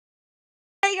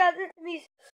Hey guys, it's me,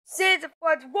 Sans and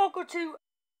Friends. Welcome to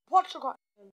Plush. You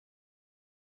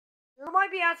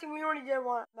might be asking, we already did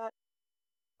one, but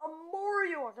a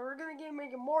Mario one. So we're gonna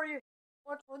make a Mario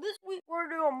one. For this week, we're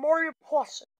gonna do a Mario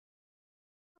plush.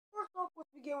 First off, let's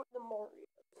begin with the Mario.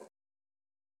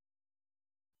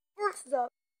 First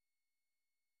up,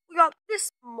 we got this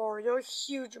Mario,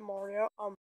 huge Mario. I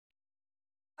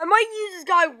might use this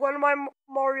guy in one of my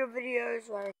Mario videos.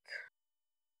 Like,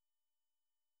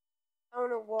 I don't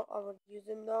know what I would use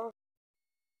him though.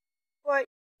 But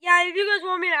yeah, if you guys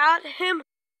want me to add him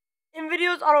in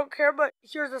videos, I don't care. But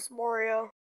here's this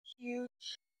Mario,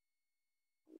 huge.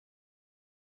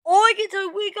 All I can tell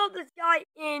you, we got this guy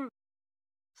in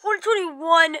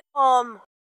 2021,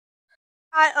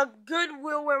 at a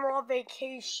Goodwill when we're on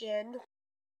vacation.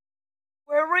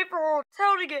 We're waiting for our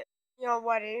hotel to get,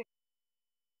 ready.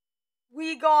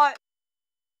 We found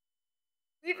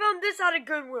this at a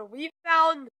Goodwill. We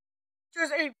found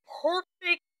just a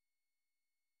perfect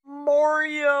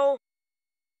Mario.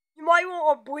 You might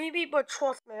want to believe me, but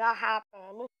trust me, that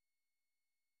happened.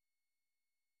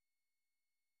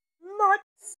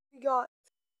 Nuts. We got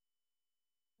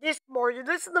this Mario.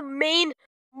 This is the main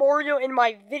Mario in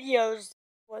my videos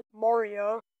with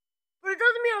Mario. But it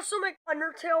doesn't mean I'll still make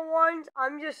Undertale ones.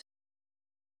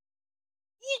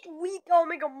 Each week I'll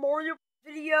make a Mario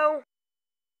video.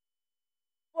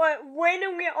 But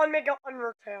randomly I'll make an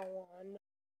Undertale one.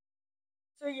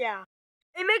 So yeah.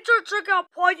 And make sure to check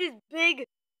out Plush's Big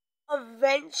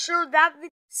Adventure. That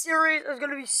series is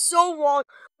going to be so long.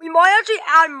 We might actually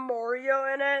add Mario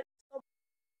in it.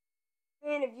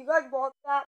 And if you guys want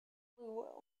that, we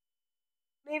will.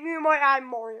 Maybe we might add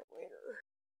Mario later.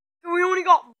 So we only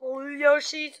got Blue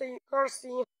Yoshi, so you gotta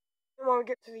see when we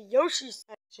get to the Yoshi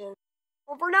section.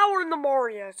 Well, for now we're in the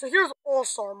Mario. So here's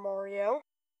All-Star Mario.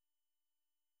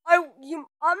 I'm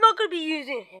not gonna be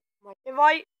using him. Like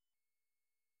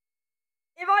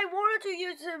if I wanted to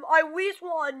use him, I at least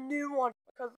want a new one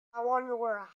because I wanted to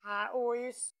wear a hat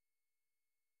always.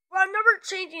 But I'm never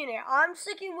changing it. I'm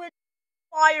sticking with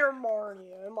Fire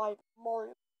Mario in my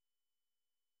Mario.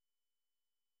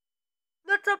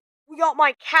 Next up, we got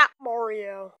my Cat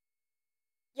Mario.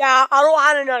 Yeah, I don't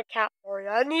have another Cat Mario.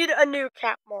 I need a new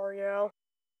Cat Mario.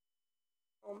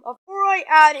 Before I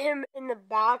add him in the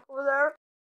back over there,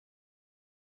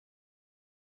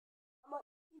 I'm gonna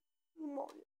do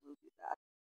Mario.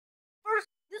 First,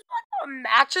 this one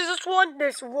matches this one.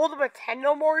 This World of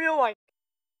Nintendo Mario, like,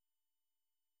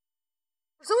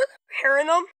 for some reason, comparing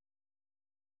them,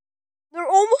 they're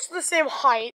almost the same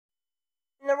height.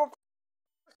 And for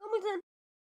some reason,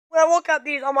 when I look at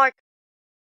these, I'm like,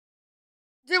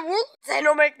 did World of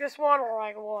Nintendo make this one, or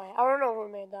like what? I don't know who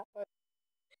made that, but.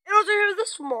 And also here's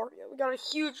this Mario. We got a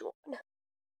huge one.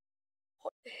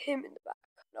 Put him in the back.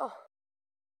 No.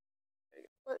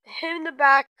 Put him in the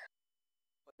back.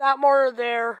 Put that Mario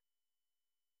there.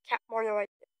 Cat Mario right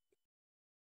there.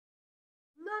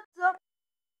 Nuts up.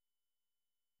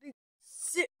 The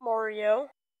Sit Mario.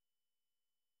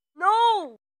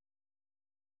 No!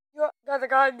 You got a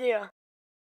good idea.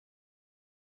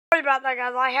 Sorry about that,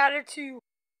 guys. I had it to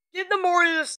get the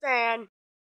Mario to stand.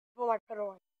 Put my pet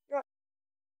away.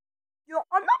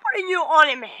 I'm not putting you on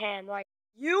him hand. Like,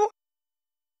 you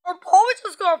are probably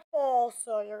just gonna fall,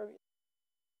 so you're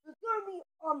gonna be,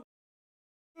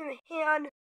 in hand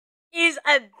is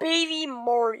a baby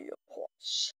Mario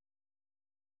plush.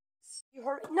 You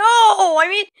heard me? No! I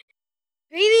mean,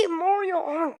 baby Mario,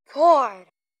 oh my god.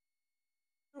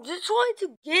 I'm just trying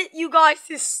to get you guys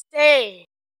to stay.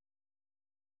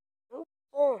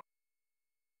 Oh.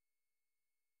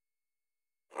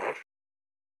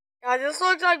 Yeah, this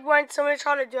looks like when somebody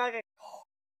tried to do like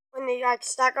when they like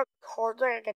stack up cards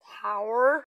like a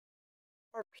tower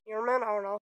or pyramid, I don't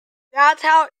know. That's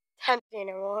how tempting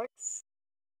it looks.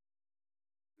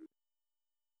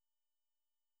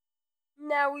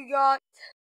 Now we got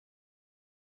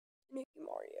Mickey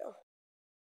Mario.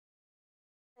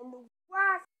 And the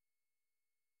last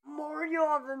Mario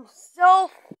of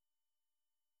himself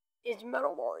is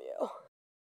Metal Mario.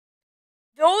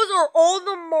 Those are all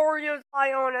the Marios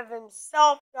I own of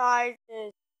himself, guys.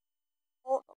 If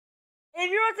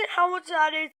you're asking how much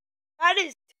that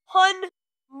is 10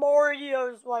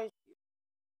 Marios right here.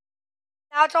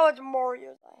 That's how much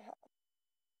Marios I have.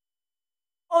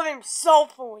 Of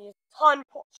himself only, a ton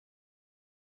plus.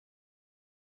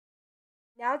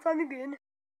 Now it's time to begin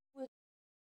with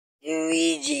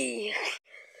Luigi.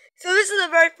 So this is the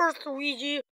very first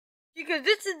Luigi, because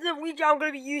this is the Luigi I'm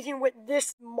going to be using with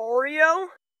this Mario.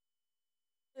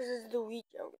 This is the Luigi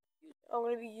I'm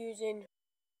going to be using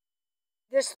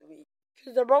this Luigi,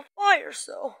 because they're both fire,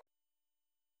 so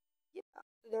yeah,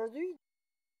 there's Luigi.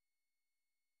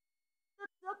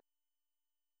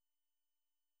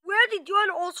 we actually do have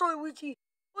an All-Star Luigi,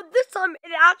 but this time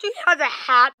it actually has a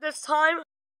hat this time.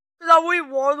 Because I already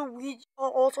wore the Luigi,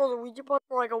 All-Star Luigi plush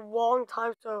for like a long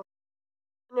time, so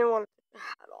I didn't want to take the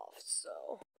hat off,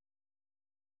 so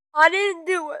I didn't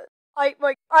do it.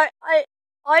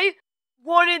 I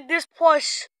wanted this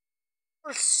plush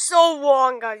for so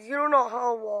long, guys. You don't know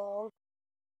how long.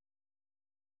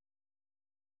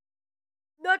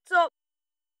 Next up,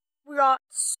 we got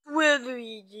Squid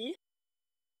Luigi.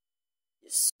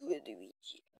 Squid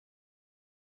Luigi.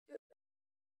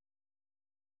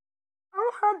 I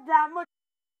don't have that much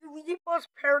Luigi plush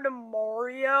paired to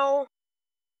Mario.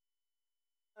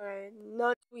 Alright,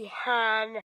 next we have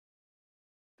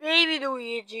Baby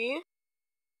Luigi.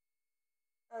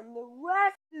 And the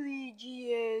last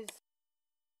Luigi is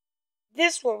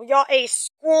this one. We got a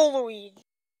Squirrel Luigi.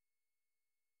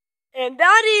 And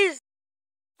that is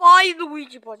 5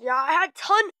 Luigi plush. Yeah, I had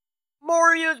 10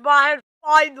 Marios, but I had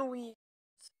 5 Luigi.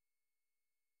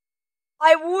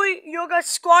 I really, you guys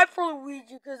subscribe for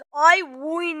Luigi, because I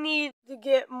really need to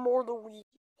get more Luigi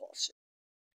plushes.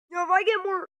 You know, if I get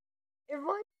more, if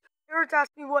my parents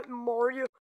ask me what Mario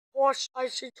plush I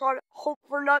should try to hope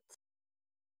for nuts,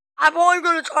 I'm only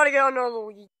going to try to get another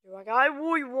Luigi. Like, I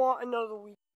really want another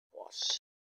Luigi plush.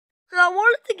 Because I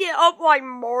wanted to get up like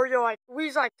Mario, like at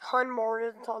least like 10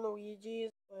 Marios and 10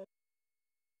 Luigis, but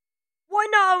why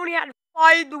not? I only had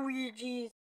 5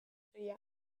 Luigis. So yeah.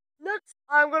 Next,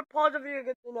 I'm going to pause the video and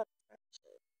get the next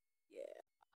section. Yeah.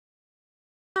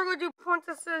 We're going to do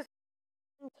princesses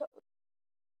and toads.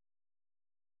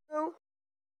 So,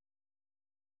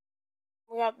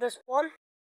 we got this one.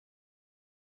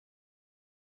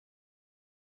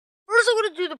 First, I'm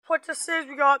going to do the princesses.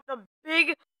 We got the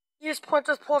biggest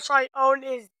princess plush I own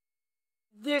is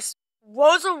this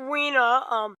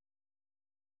Rosarina.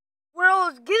 When I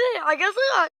was getting it, I guess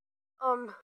I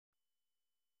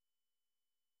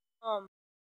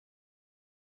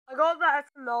got the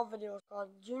SML video called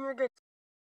Junior Gets,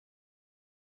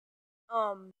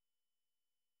 I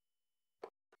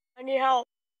need help.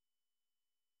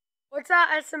 What's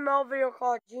that SML video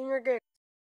called? Junior Gets,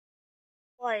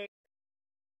 like,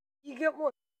 you get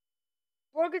one,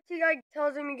 Rockety guy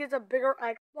tells him he gets a bigger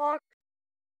Xbox.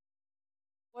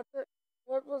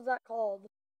 What was that called?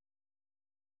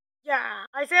 Yeah,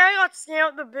 I say I got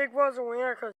scammed the Big Brother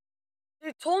winner because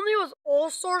they told me it was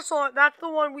All-Star, so that's the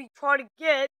one we try to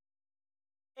get.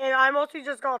 And I mostly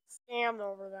just got scammed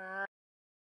over that.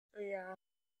 So yeah.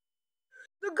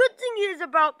 The good thing is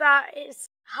about that is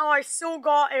how I still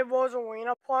got a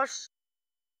Rosalina plush.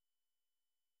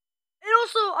 And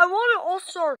also, I wanted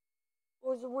All-Star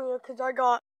Rosalina because I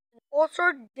got an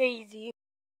All-Star Daisy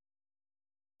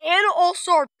and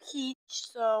All-Star Peach,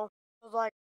 so I was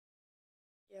like,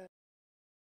 yeah.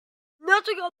 Now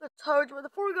to go up the Toads, but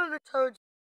before we go to the Toads,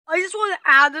 I just want to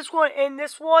add this one and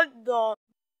this one, the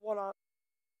one up.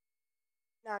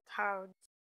 Not Toads.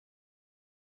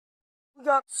 We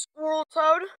got Squirrel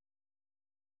Toad.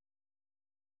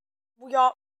 We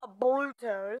got a Blue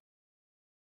Toad.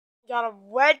 We got a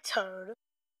Red Toad.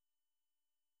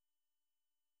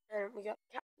 And we got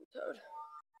Captain Toad.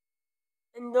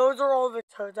 And those are all the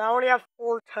Toads. I only have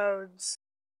 4 Toads.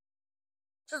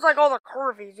 Just like all the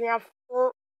Curvies. We have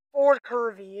four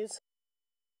Curvies.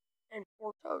 And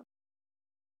 4 Toads.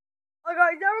 Alright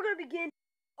guys, now we're going to begin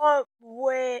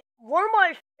with one of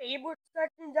my favorite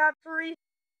sections actually.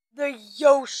 The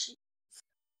Yoshi.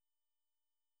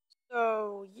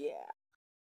 So, yeah.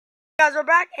 Guys, we're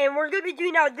back, and we're going to be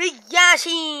doing now the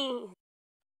Yoshi.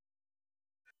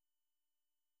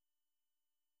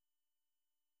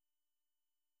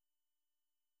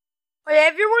 Oh, yeah,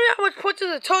 if you're wondering how much points of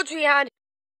the Toads we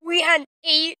had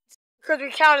 8, because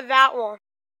we counted that one.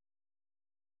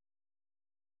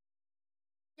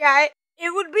 Yeah,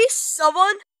 it would be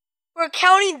 7. We're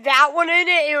counting that one in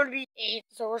it, it would be 8,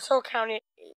 so we're still counting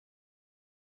 8.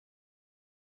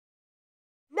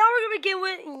 Now we're going to begin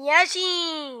with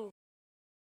Yoshi.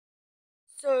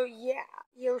 So, yeah,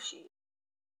 Yoshi.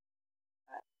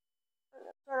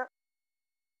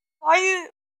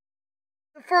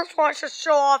 The first one should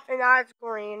show off, and that's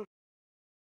green.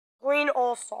 Green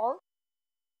All-Star.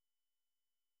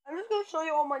 I'm just going to show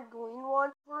you all my green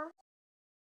ones first.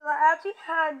 So I actually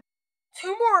had 2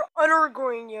 more other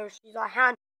green Yoshis. I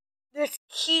had this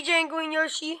Keygen green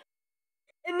Yoshi.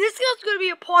 And this guy's going to be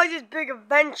a part of this big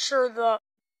adventure,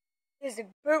 this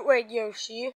bootleg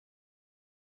Yoshi.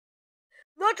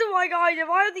 Not to lie, guys, if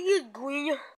I had to use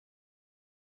green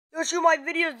Yoshi in my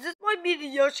videos, this might be the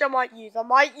Yoshi I might use. I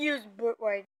might use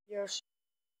bootleg Yoshi.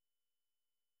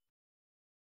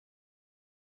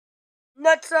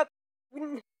 Next up,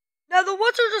 now the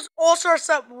ones are just All-Star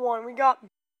Set 1. We got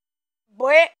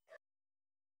Brick,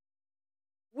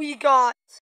 we got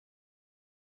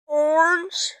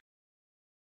orange.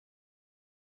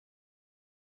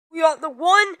 We got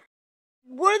one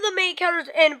of the main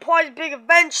characters in Poi's Big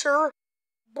Adventure,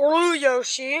 Blue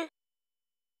Yoshi.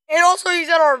 And also he's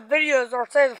in our videos, our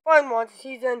Save the Fun ones.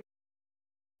 He's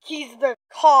the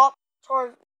cop,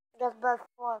 towards that's best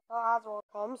one as well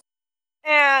comes.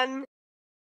 And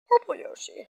Purple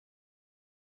Yoshi.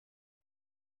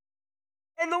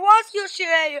 And the last Yoshi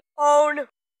I own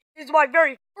is my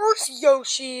very first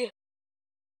Yoshi.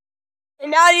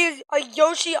 And that is a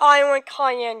Yoshi Island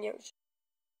Cayenne Yoshi.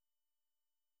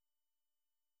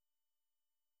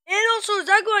 And also,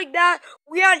 exactly like that,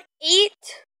 we had 8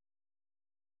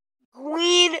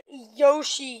 green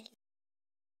Yoshis.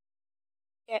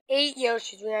 Yeah, 8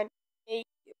 Yoshis. We had 8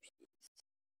 Yoshis.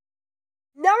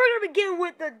 Now we're going to begin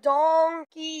with the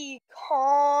Donkey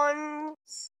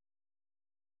Kongs.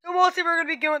 So mostly we're going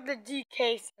to begin with the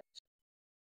DK section.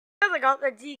 As I got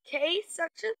the DK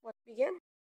section, let's begin.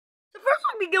 So first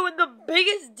we begin with the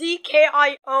biggest DK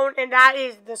I own, and that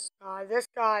is this guy. This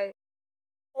guy.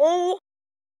 Oh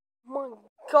my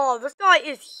god, this guy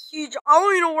is huge. I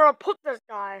don't even know where to put this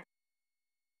guy.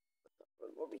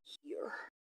 Over here.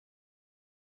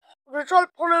 We're gonna try to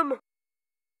put him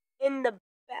in the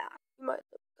back. We might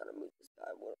have to move this guy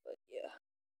a little bit, yeah.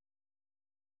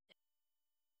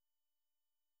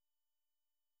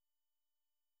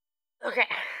 Okay.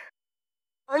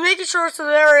 I'm making sure, so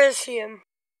there is him.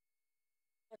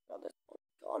 That's how this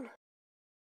one's gone.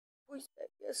 Please take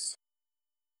this.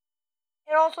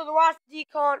 And also the last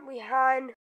decon we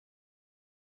had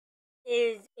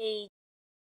is a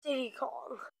Diddy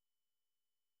Kong.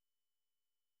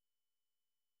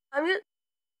 I'm just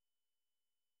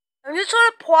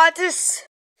trying to practice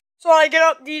so I get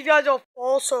up these guys will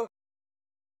fall. So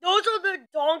those are the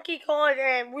Donkey Kong,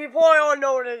 and we probably all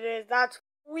know what it is. That's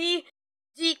 3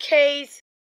 DKs.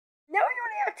 Now we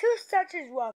only have 2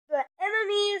 sections left. The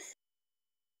enemies,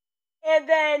 and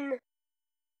then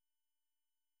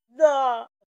the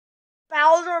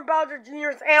Bowser and Bowser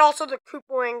Jr.'s, and also the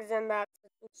Koopalings and that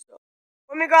stuff.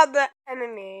 When we got the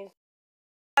enemies.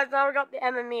 Now we got the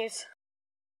enemies.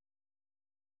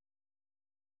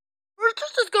 We're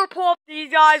just gonna pull up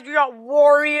these guys. We got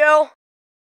Wario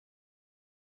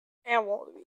and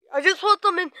Waluigi. I just put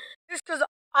them in just because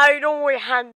I don't really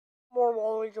have more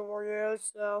Waluigi and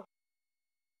Wario's, so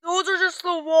those are just the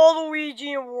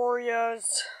Waluigi and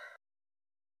Wario's.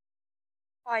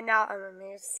 Alright, now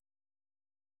enemies.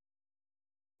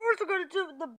 First, we're gonna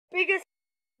do the biggest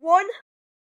one.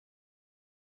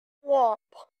 Swamp.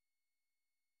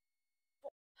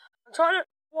 I'm trying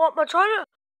to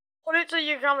put it so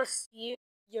you can kind of see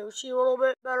Yoshi a little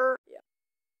bit better. Yeah.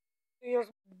 Here's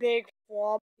big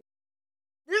swamp.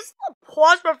 This is a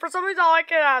plush, but for some reason I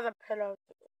like it as a pillow.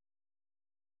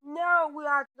 Now we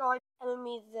have to like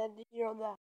enemies and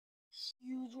the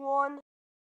huge one.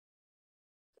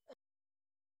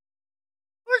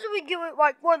 First we give it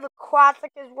like one of the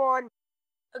classic one,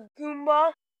 a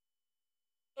Goomba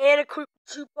and a Koopa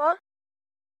Troopa.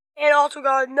 And also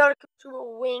got another Koopa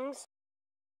Troopa with wings.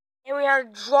 And we had a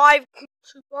Drive Koopa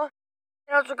Troopa.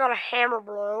 And also got a Hammer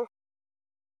Bro.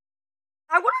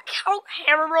 I wouldn't count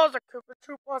Hammer Bro as a Koopa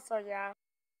Troopa, so yeah.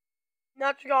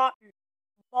 Next we got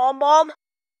Bomb Bomb.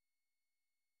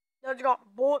 Next we got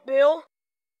Bullet Bill.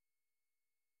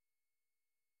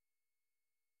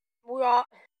 We got,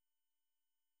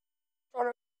 trying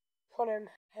to put him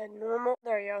head normal.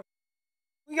 There you go.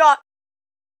 We got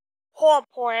Paw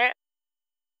Plant.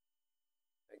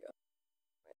 There you go.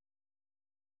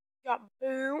 We got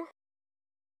Boo.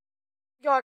 We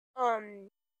got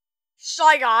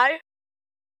Shy Guy.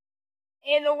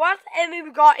 And the last enemy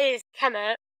we got is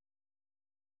Kemet.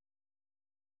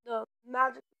 The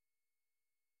magic.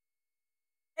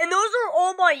 And those are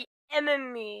all my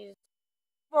enemies.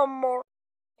 One more.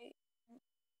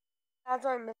 As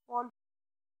I missed one.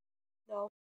 No.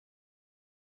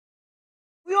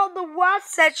 We got the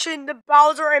last section, the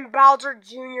Bowser and Bowser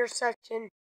Jr. section.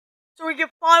 So we can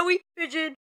finally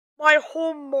fidget my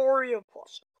whole Mario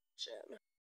plush collection.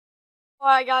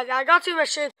 Alright guys, I got to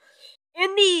mention,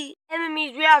 in the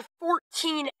enemies, we have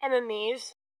 14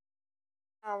 enemies.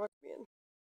 Now let's begin.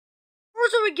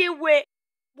 First we begin with,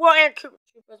 and Koopa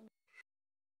Troopas.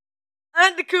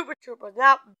 And the Koopa Troopas.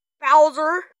 Now,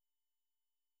 Bowser.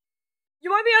 You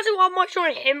might be asking why I'm not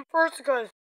showing him first, because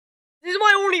this is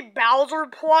my only Bowser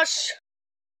plush.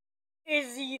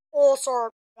 Is the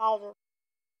All-Star Bowser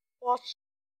plush.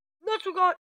 Next we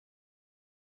got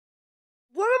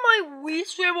one of my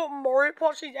least favorite Mario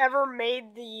plushies ever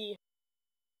made, the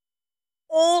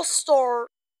All-Star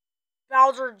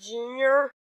Bowser Jr.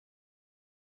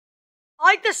 I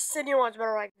like the city ones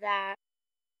better like that.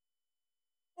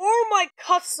 Or my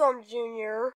custom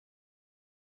junior.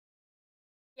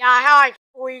 Yeah, I have like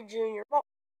 3 junior. Well,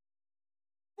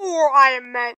 4 I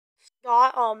meant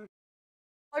got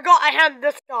I had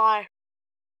this guy.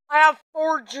 I have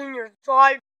 4 juniors.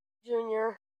 Drive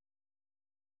junior.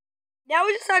 Now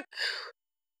we just have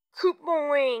Koopa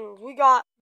Wings. We got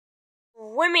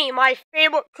Wimmy, my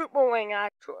favorite Koopa Wing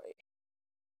actually.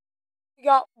 We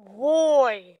got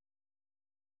Roy.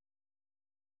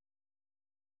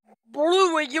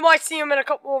 Bluey, you might see him in a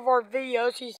couple of our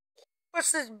videos. He's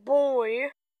this boy.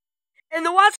 And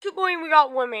the last Koopa Wing we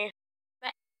got Wimmy.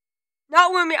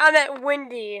 Not Wimmy, I meant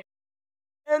Wendy.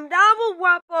 And that will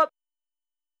wrap up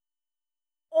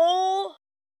all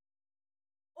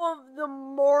of the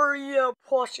Mario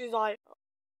plushies I own.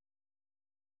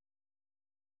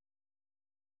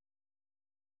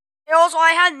 And also,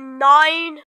 I had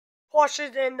 9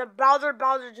 plushies in the Bowser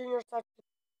Jr. section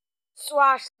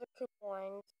slash the Koopa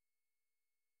Wings.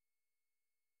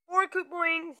 4 Koopa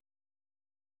Wings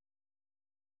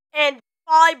and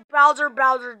 5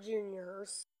 Bowser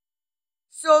Juniors.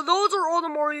 So those are all the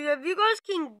Mario. If you guys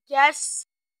can guess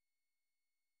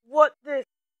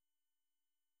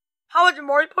how much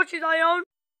Mario plushies I own,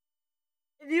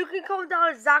 if you can comment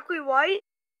down exactly right,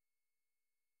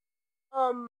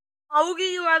 I will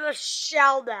give you guys a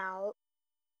shout out.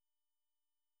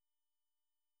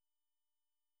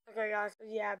 Okay, guys, so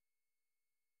yeah.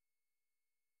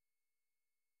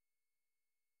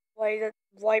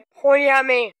 Wait, pointing at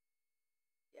me.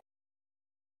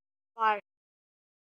 Bye.